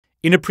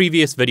In a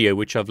previous video,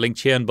 which I've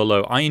linked here and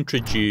below, I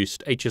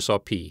introduced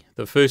HSRP,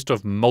 the first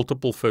of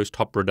multiple First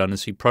Hop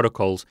Redundancy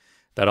Protocols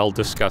that I'll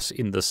discuss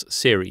in this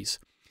series.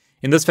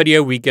 In this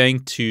video, we're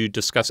going to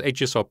discuss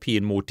HSRP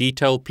in more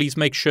detail. Please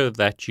make sure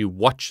that you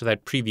watch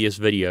that previous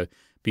video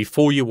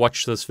before you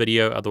watch this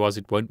video, otherwise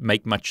it won't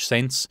make much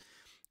sense.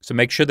 So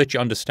make sure that you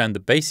understand the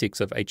basics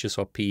of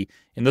HSRP.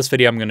 In this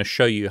video, I'm going to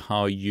show you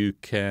how you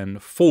can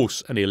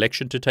force an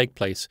election to take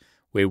place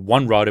where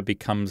one router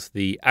becomes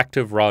the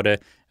active router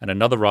and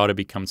another router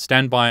becomes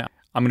standby.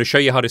 I'm going to show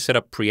you how to set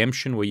up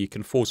preemption where you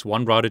can force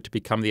one router to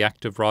become the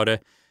active router.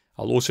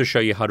 I'll also show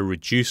you how to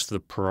reduce the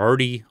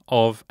priority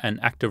of an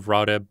active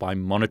router by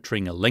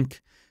monitoring a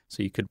link.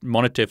 So you could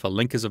monitor if a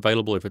link is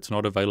available. If it's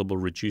not available,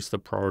 reduce the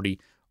priority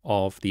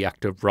of the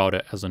active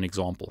router as an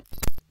example.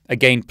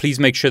 Again, please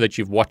make sure that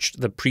you've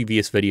watched the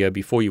previous video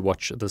before you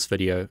watch this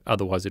video.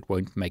 Otherwise, it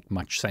won't make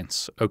much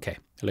sense. Okay,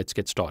 let's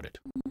get started.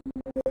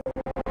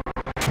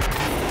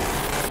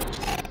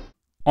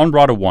 On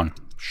router 1,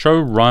 show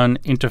run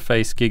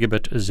interface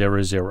gigabit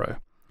 00.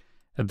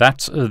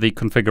 That's the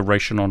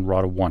configuration on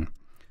router 1.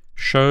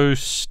 Show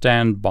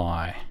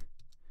standby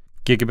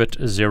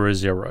gigabit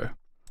 00.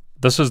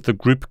 This is the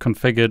group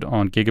configured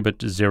on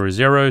gigabit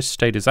 00.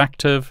 State is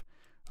active,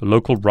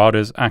 local router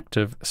is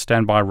active,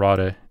 standby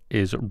router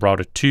is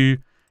router 2.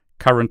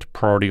 Current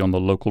priority on the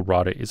local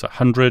router is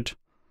 100.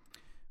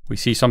 We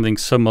see something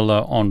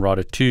similar on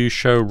router 2.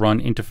 Show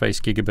run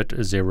interface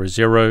gigabit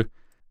 00.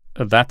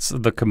 That's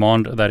the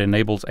command that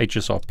enables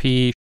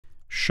HSRP.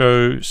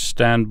 Show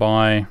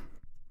standby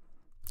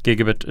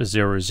gigabit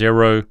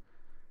 00.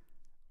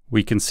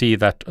 We can see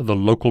that the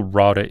local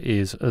router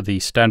is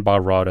the standby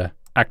router,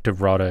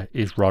 active router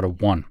is router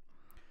 1.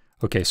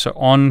 Okay, so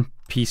on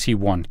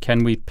PC1,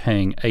 can we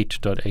ping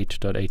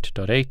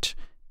 8.8.8.8,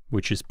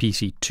 which is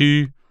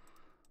PC2?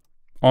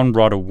 On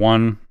router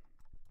 1,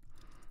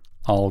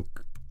 I'll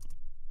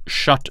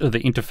shut the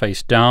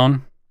interface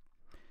down.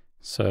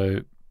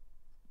 So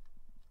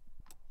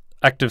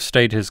active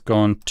state has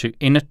gone to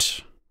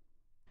init.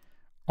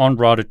 On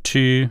router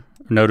 2,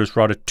 notice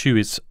router 2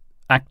 is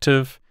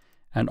active.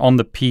 And on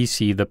the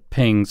PC, the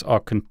pings are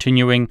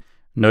continuing.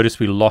 Notice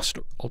we lost,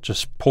 I'll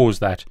just pause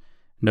that.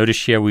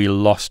 Notice here we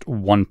lost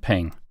one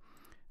ping.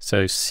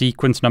 So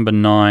sequence number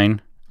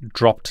 9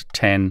 dropped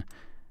 10,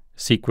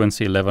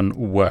 sequence 11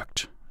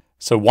 worked.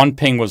 So one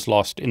ping was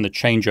lost in the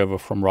changeover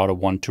from router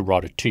 1 to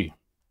router 2.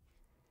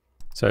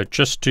 So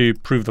just to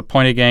prove the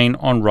point again,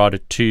 on router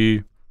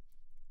 2,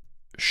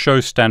 show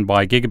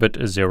standby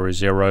gigabit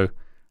 00.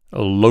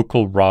 A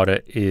local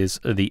router is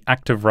the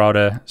active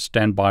router,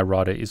 standby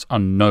router is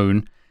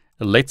unknown.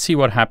 Let's see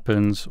what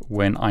happens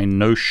when I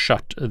no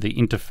shut the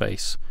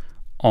interface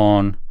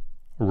on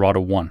router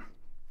 1.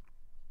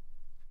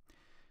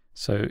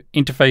 So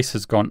interface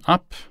has gone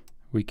up.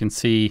 We can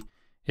see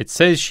it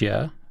says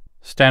here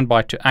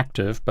standby to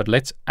active, but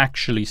let's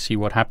actually see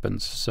what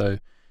happens. So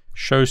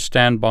show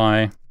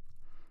standby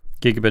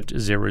gigabit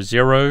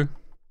 00.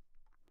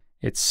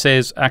 It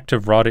says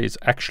active router is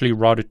actually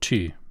router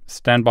 2.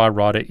 Standby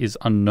router is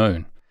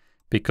unknown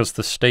because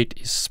the state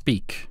is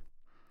speak.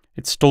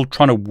 It's still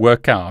trying to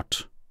work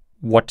out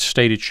what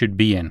state it should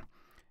be in.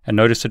 And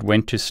notice it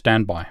went to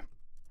standby.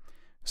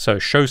 So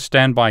show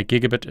standby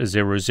gigabit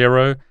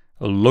 00.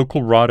 A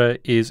local router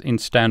is in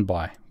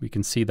standby. We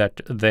can see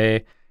that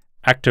their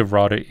active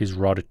router is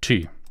router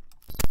 2.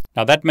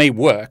 Now that may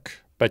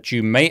work, but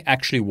you may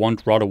actually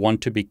want router 1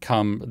 to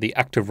become the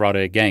active router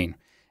again.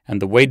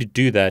 And the way to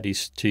do that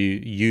is to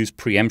use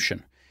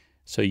preemption.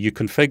 So you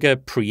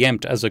configure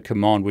preempt as a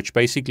command, which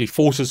basically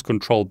forces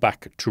control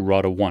back to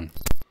router 1.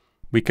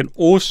 We can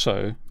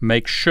also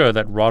make sure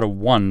that router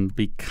 1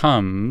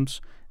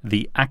 becomes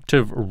the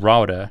active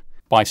router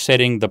by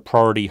setting the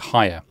priority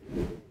higher.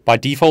 By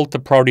default, the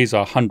priorities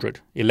are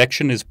 100.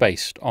 Election is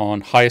based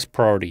on highest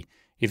priority.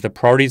 If the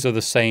priorities are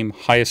the same,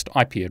 highest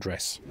IP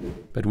address.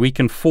 But we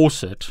can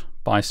force it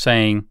by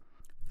saying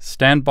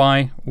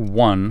standby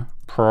 1,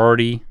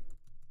 priority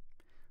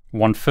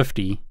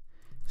 150,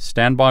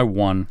 standby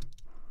 1,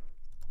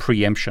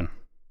 preemption.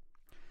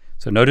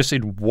 So notice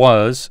it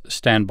was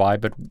standby,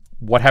 but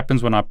what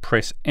happens when I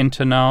press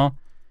enter now?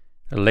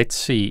 Let's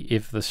see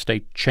if the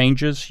state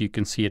changes. You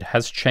can see it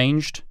has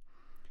changed.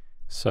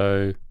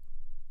 So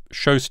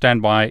show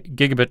standby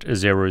gigabit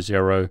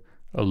 00.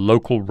 A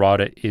local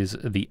router is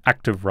the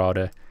active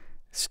router.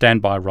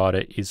 Standby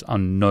router is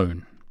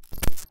unknown.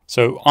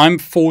 So I'm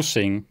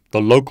forcing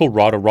the local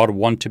router, router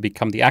 1, to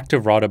become the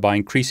active router by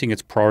increasing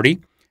its priority.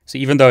 So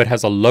even though it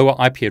has a lower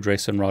IP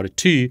address than router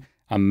 2,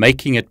 I'm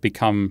making it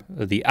become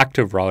the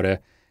active router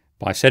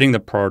by setting the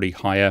priority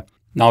higher.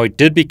 Now it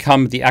did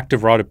become the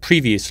active router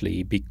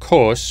previously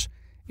because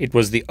it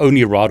was the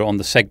only router on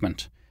the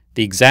segment.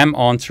 The exam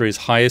answer is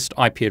highest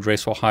IP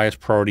address or highest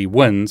priority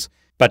wins,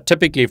 but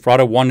typically if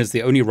router 1 is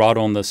the only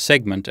router on the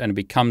segment and it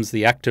becomes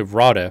the active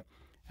router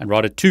and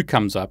router 2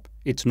 comes up,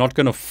 it's not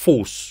going to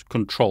force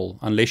control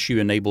unless you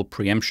enable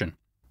preemption.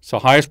 So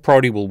highest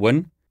priority will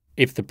win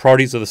if the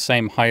priorities are the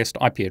same highest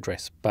IP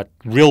address. But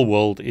real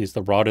world is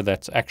the router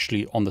that's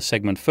actually on the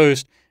segment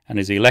first and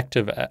is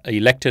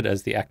elected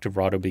as the active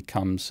router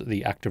becomes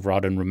the active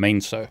router and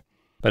remains so.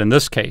 But in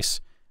this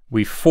case,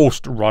 we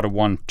forced router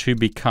 1 to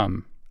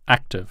become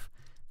active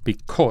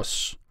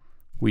because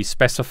we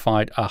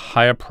specified a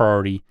higher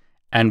priority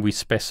and we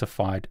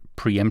specified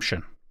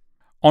preemption.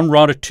 On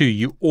router 2,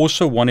 you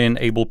also want to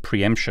enable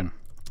preemption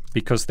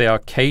because there are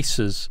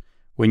cases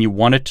when you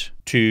want it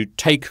to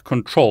take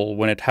control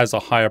when it has a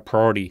higher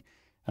priority.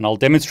 And I'll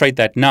demonstrate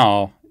that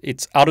now.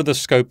 It's out of the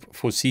scope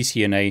for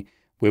ccna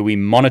where we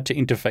monitor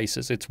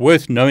interfaces. It's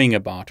worth knowing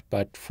about,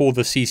 but for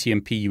the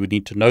CCNP, you would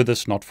need to know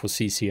this, not for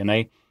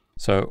ccna.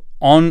 So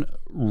on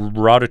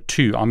router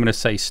 2, I'm going to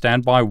say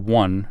standby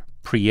 1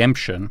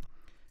 preemption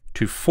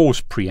to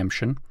force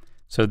preemption.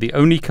 So the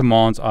only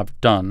commands I've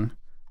done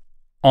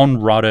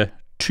on router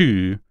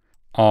 2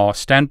 are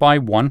standby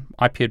 1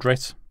 IP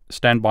address,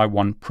 standby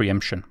 1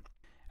 preemption.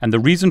 And the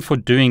reason for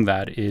doing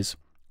that is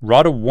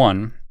router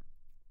 1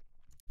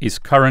 is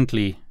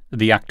currently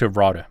the active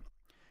router.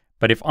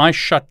 But if I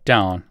shut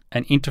down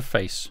an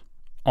interface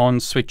on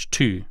switch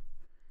 2,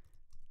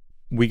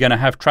 we're going to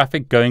have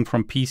traffic going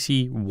from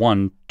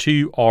PC1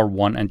 to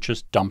R1 and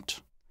just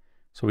dumped.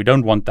 So we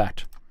don't want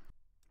that.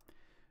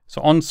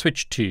 So on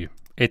switch 2,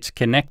 it's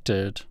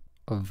connected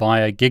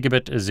via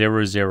gigabit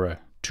 00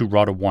 to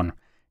router 1,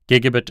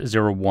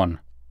 gigabit 01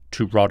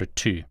 to router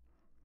 2.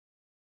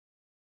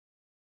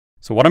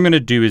 So what I'm going to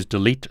do is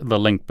delete the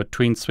link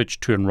between switch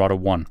 2 and router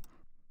 1.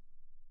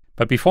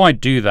 But before I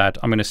do that,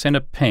 I'm going to send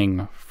a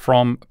ping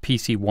from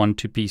PC1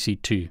 to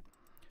PC2.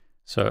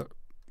 So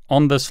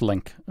on this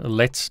link,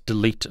 let's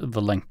delete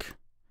the link.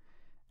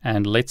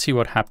 And let's see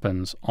what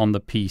happens on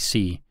the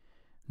PC.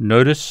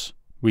 Notice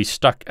we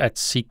stuck at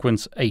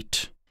sequence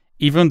 8.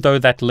 Even though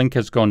that link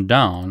has gone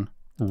down,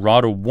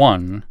 router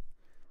 1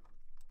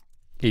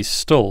 is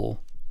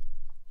still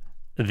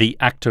the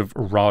active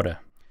router.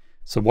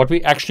 So what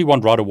we actually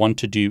want router 1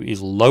 to do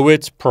is lower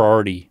its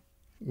priority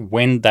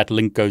when that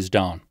link goes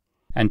down.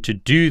 And to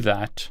do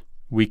that,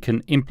 we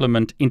can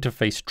implement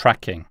interface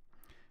tracking.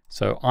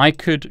 So I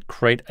could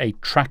create a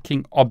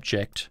tracking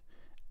object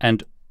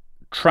and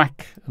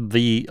track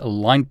the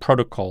line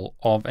protocol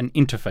of an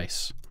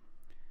interface.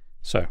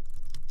 So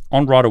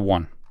on router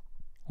 1,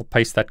 I'll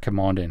paste that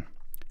command in.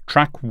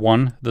 Track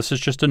 1, this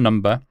is just a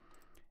number.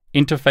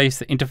 Interface,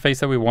 the interface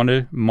that we want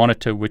to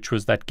monitor, which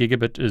was that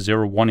gigabit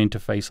 01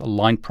 interface, a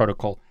line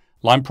protocol.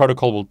 Line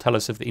protocol will tell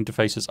us if the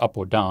interface is up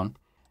or down.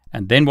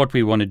 And then what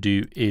we want to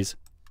do is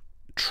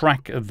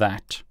track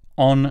that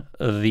on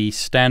the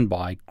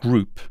standby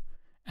group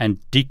and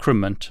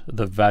decrement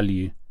the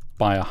value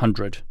by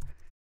 100.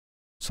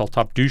 So I'll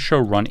type do show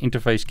run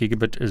interface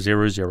gigabit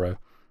 00.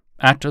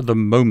 At the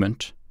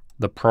moment,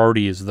 the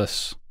priority is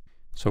this.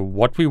 So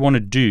what we want to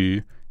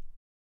do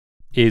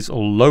is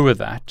lower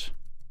that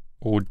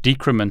or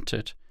decrement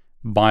it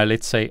by,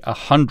 let's say,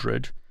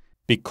 100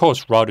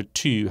 because router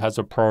 2 has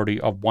a priority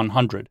of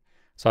 100.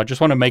 So I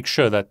just want to make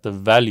sure that the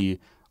value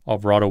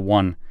of router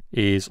 1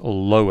 is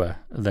lower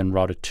than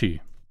router 2.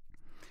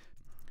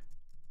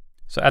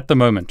 So at the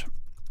moment,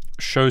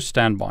 show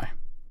standby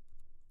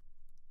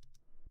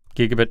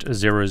gigabit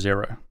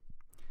 00,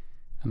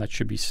 and that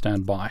should be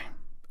standby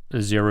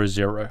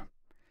 00.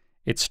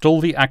 It's still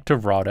the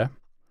active router.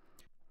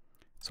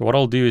 So what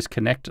I'll do is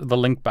connect the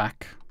link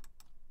back.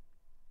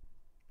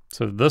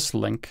 So this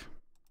link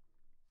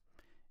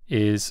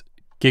is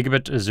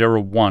gigabit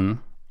 01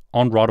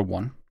 on router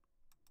 1.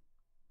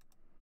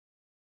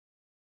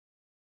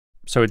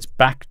 So it's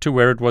back to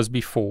where it was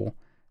before,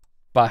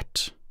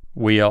 but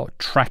we are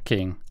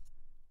tracking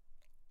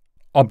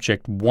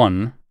object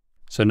 1.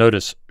 So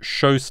notice,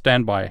 show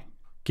standby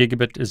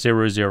gigabit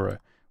 00.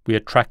 We are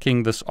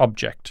tracking this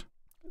object.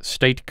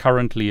 State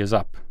currently is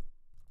up.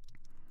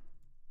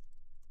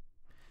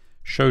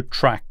 Show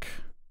track,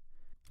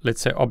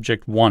 let's say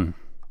object 1.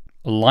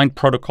 Line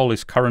protocol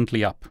is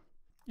currently up.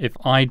 If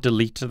I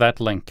delete that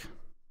link,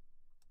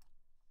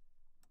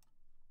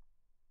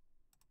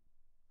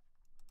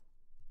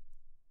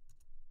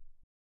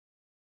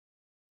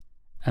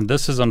 and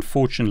this is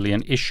unfortunately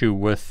an issue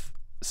with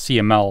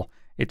CML,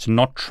 it's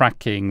not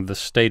tracking the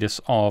status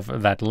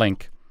of that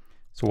link.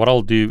 So what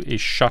I'll do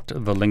is shut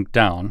the link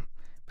down,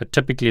 but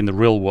typically in the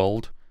real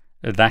world,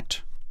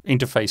 that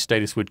interface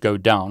status would go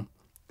down.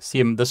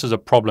 This is a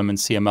problem in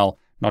CML,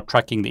 not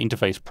tracking the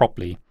interface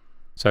properly.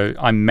 So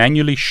I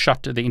manually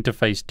shut the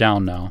interface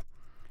down now,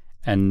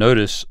 and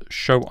notice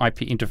show IP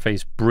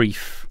interface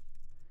brief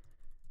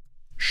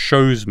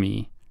shows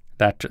me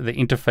that the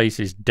interface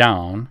is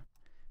down.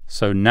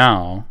 So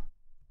now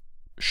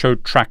show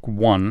track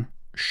 1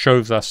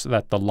 shows us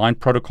that the line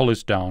protocol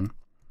is down,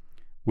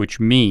 which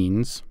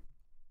means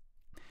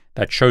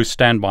that show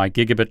standby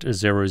gigabit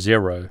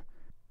 00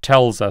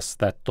 tells us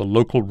that the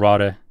local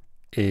router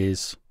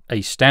is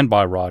a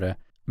standby router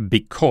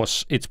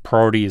because its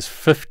priority is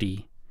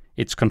 50.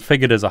 It's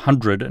configured as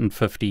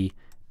 150,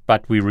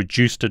 but we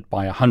reduced it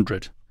by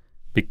 100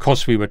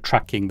 because we were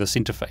tracking this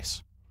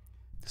interface.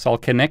 So I'll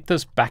connect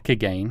this back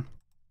again,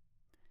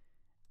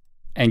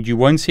 and you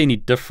won't see any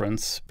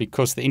difference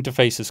because the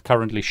interface is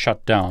currently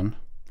shut down.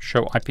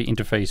 show IP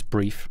interface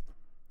brief.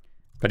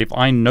 But if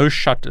I no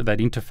shut that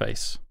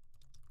interface,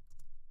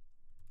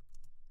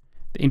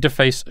 the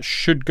interface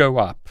should go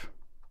up.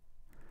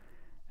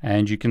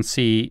 And you can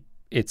see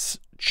it's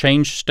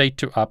changed state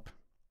to up.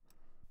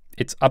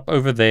 It's up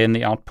over there in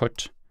the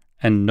output.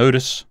 And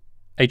notice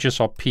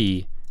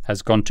HSRP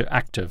has gone to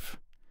active.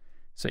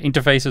 So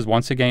interface is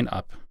once again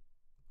up.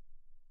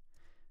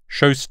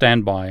 Show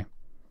standby.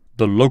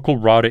 The local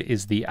router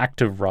is the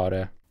active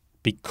router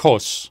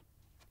because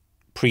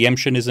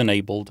preemption is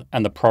enabled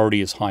and the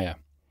priority is higher.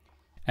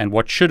 And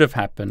what should have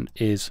happened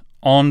is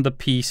on the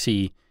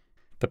PC,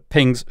 the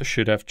pings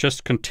should have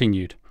just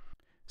continued.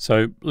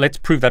 So let's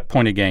prove that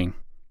point again.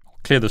 I'll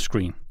clear the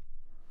screen.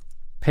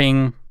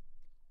 Ping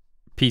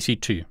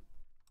PC2.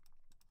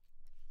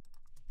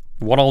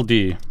 What I'll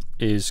do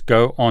is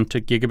go on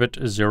to gigabit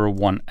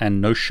 01 and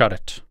no shut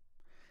it.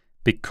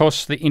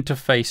 Because the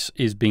interface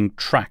is being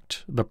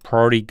tracked, the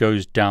priority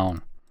goes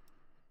down.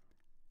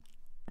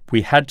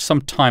 We had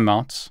some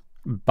timeouts,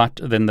 but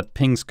then the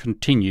pings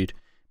continued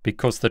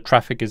because the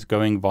traffic is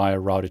going via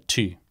router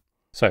 2.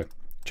 So,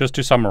 just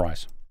to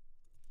summarize,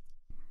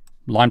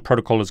 line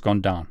protocol has gone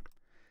down.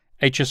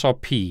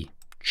 HSRP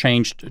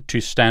changed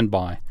to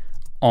standby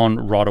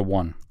on router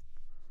 1.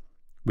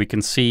 We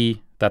can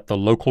see that the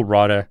local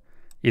router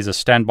is a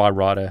standby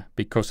router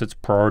because its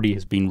priority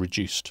has been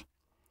reduced.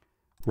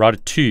 Router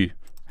 2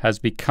 has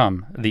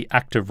become the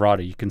active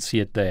router. You can see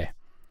it there.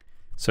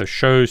 So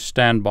show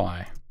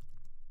standby,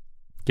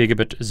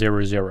 gigabit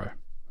 00.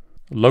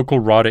 Local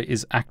router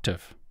is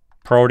active.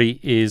 Priority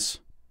is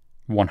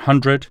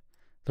 100.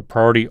 The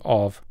priority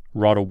of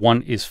router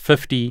 1 is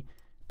 50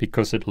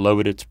 because it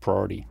lowered its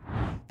priority.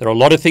 There are a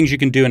lot of things you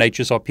can do in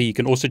HSRP. You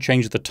can also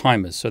change the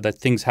timers so that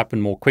things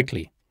happen more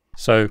quickly.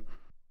 So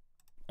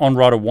on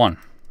router 1,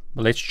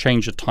 let's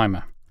change the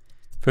timer.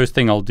 First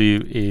thing I'll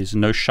do is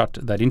no shut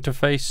that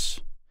interface.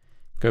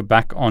 Go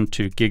back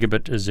onto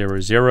gigabit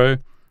 00,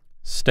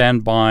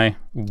 standby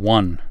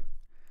 1.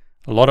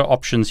 A lot of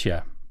options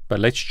here, but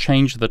let's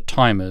change the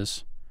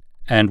timers.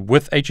 And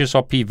with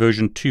HSRP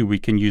version 2, we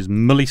can use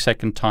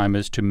millisecond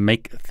timers to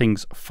make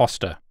things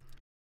faster.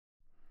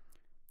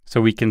 So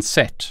we can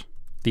set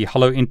the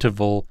hello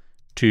interval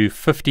to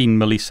 15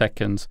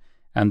 milliseconds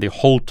and the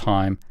hold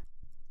time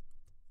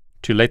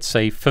to, let's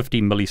say,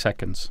 50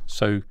 milliseconds.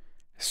 So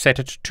set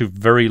it to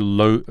very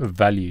low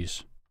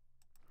values.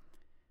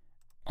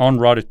 On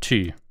router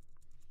 2,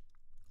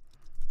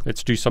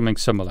 let's do something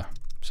similar.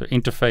 So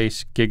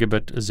interface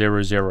gigabit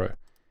 00.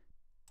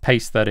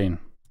 Paste that in.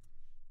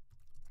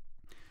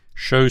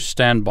 Show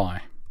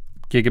standby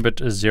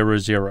gigabit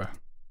 00.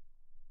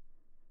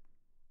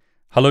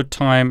 Hello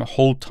time,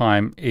 hold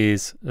time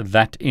is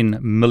that in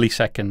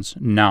milliseconds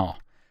now.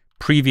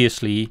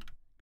 Previously,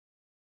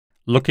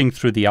 looking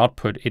through the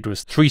output, it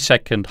was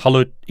 3-second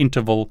hello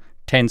interval,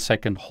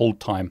 10-second hold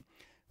time.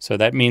 So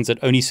that means it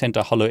only sent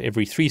a hello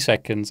every 3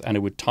 seconds and it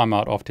would time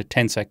out after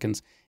 10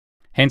 seconds.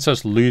 Hence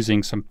us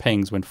losing some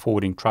pings when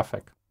forwarding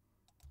traffic.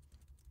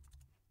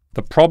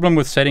 The problem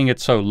with setting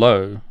it so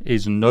low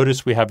is,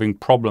 notice we're having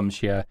problems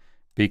here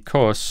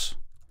because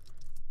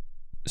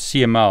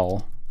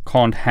CML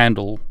can't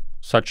handle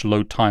such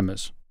low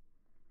timers.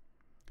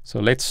 So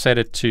let's set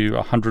it to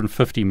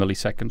 150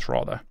 milliseconds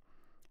rather.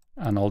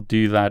 And I'll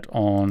do that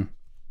on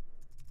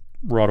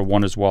router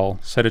 1 as well.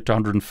 Set it to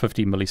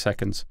 150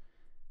 milliseconds.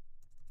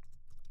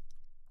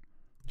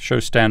 Show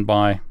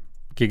standby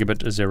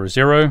gigabit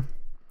 00.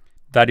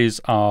 That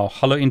is our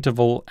hello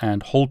interval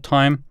and hold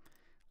time.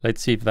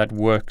 Let's see if that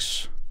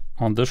works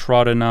on this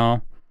router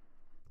now.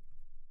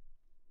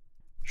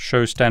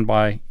 Show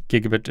standby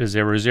gigabit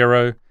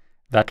 00.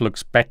 That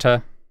looks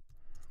better.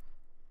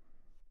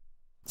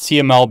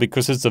 CML,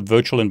 because it's a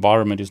virtual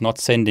environment, is not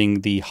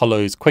sending the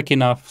hellos quick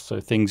enough, so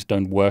things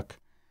don't work.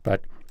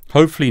 But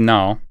hopefully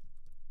now,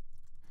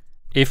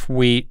 if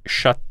we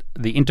shut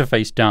the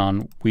interface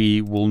down,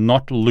 we will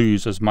not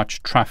lose as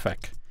much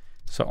traffic.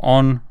 So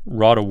on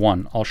router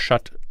 1, I'll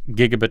shut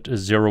gigabit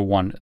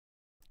 01.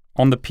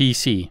 On the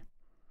PC,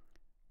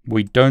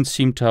 we don't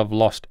seem to have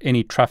lost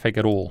any traffic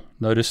at all.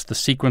 Notice the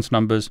sequence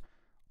numbers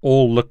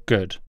all look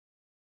good.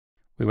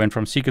 We went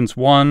from sequence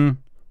 1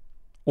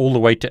 all the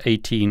way to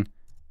 18.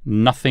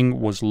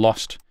 Nothing was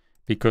lost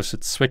because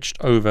it switched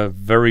over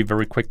very,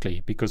 very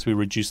quickly because we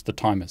reduced the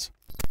timers.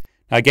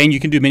 Now again, you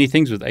can do many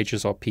things with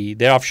HSRP.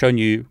 There I've shown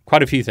you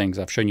quite a few things.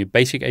 I've shown you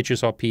basic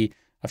HSRP.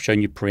 I've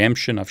shown you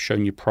preemption. I've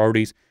shown you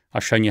priorities.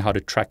 I've shown you how to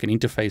track an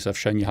interface. I've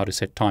shown you how to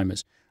set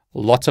timers.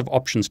 Lots of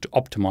options to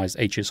optimize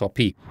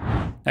HSRP.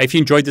 Now, if you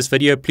enjoyed this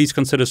video, please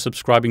consider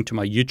subscribing to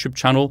my YouTube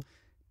channel.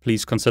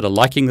 Please consider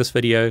liking this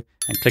video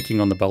and clicking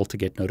on the bell to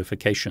get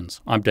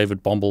notifications. I'm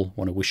David Bombal. I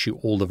want to wish you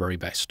all the very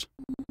best.